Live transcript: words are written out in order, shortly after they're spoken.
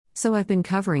So I've been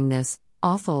covering this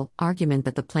awful argument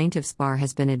that the plaintiff's bar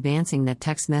has been advancing that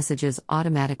text messages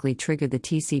automatically trigger the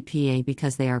TCPA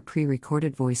because they are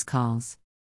pre-recorded voice calls.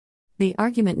 The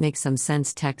argument makes some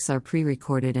sense. Texts are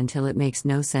pre-recorded until it makes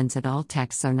no sense at all.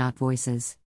 Texts are not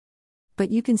voices.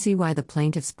 But you can see why the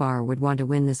plaintiff's bar would want to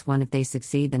win this one. If they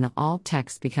succeed, then all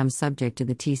texts become subject to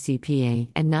the TCPA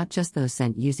and not just those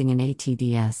sent using an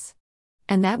ATDS.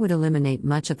 And that would eliminate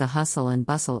much of the hustle and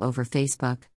bustle over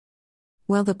Facebook.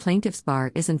 Well, the plaintiff's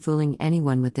bar isn't fooling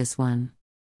anyone with this one.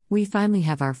 We finally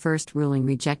have our first ruling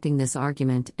rejecting this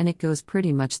argument, and it goes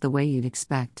pretty much the way you'd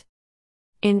expect.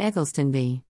 In Eggleston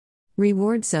v.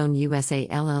 Reward Zone USA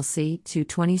LLC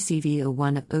 220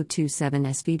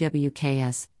 CV01027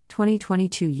 SVWKS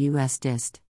 2022 U.S.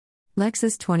 Dist.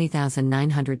 Lexus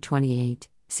 20928,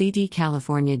 CD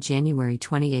California January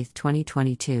 28,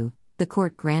 2022. The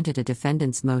court granted a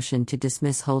defendant's motion to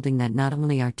dismiss, holding that not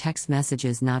only are text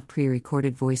messages not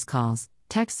pre-recorded voice calls,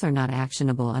 texts are not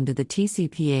actionable under the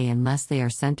TCPA unless they are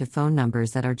sent to phone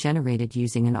numbers that are generated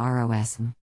using an ROS.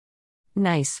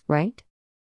 Nice, right?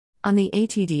 On the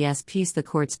ATDS piece, the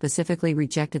court specifically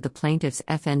rejected the plaintiff's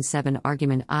FN7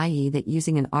 argument, i.e. that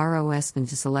using an ROS to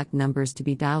select numbers to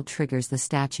be dialed triggers the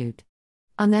statute.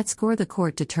 On that score, the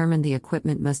court determined the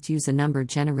equipment must use a number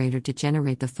generator to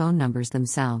generate the phone numbers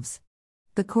themselves.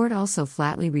 The court also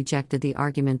flatly rejected the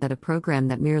argument that a program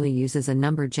that merely uses a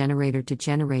number generator to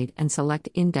generate and select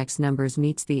index numbers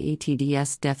meets the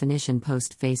ATDS definition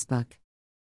post-Facebook.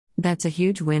 That's a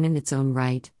huge win in its own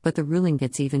right, but the ruling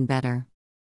gets even better.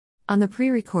 On the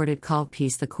pre-recorded call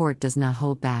piece, the court does not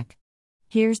hold back.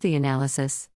 Here's the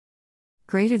analysis.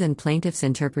 Greater than plaintiff's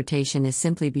interpretation is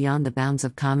simply beyond the bounds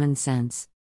of common sense.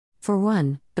 For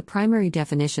one, the primary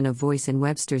definition of voice in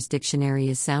Webster's dictionary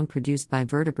is sound produced by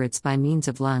vertebrates by means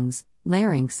of lungs,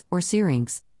 larynx, or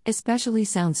syrinx, especially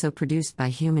sound so produced by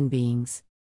human beings.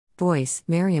 Voice,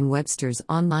 Merriam-Webster's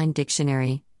online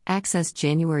dictionary, accessed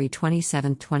January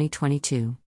 27,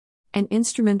 2022. An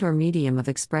instrument or medium of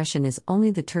expression is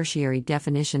only the tertiary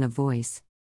definition of voice.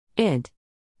 Id.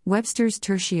 Webster's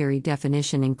tertiary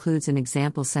definition includes an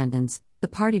example sentence, "The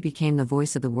party became the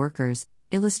voice of the workers,"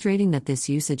 illustrating that this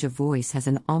usage of voice has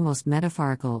an almost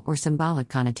metaphorical or symbolic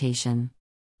connotation.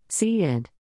 See id.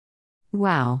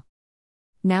 Wow.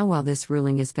 Now, while this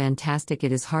ruling is fantastic,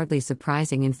 it is hardly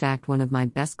surprising. In fact, one of my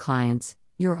best clients,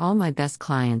 you're all my best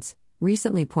clients,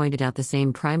 recently pointed out the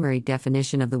same primary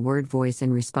definition of the word voice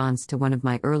in response to one of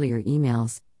my earlier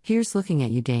emails. Here's looking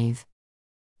at you, Dave.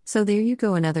 So there you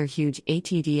go, another huge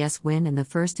ATDS win and the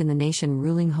first in the nation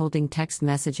ruling holding text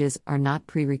messages are not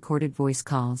pre-recorded voice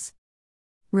calls.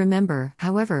 Remember,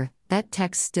 however, that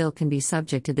text still can be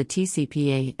subject to the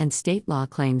TCPA and state law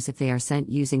claims if they are sent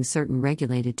using certain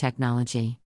regulated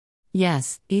technology.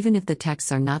 Yes, even if the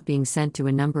texts are not being sent to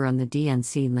a number on the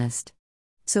DNC list.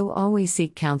 So always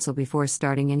seek counsel before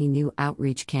starting any new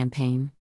outreach campaign.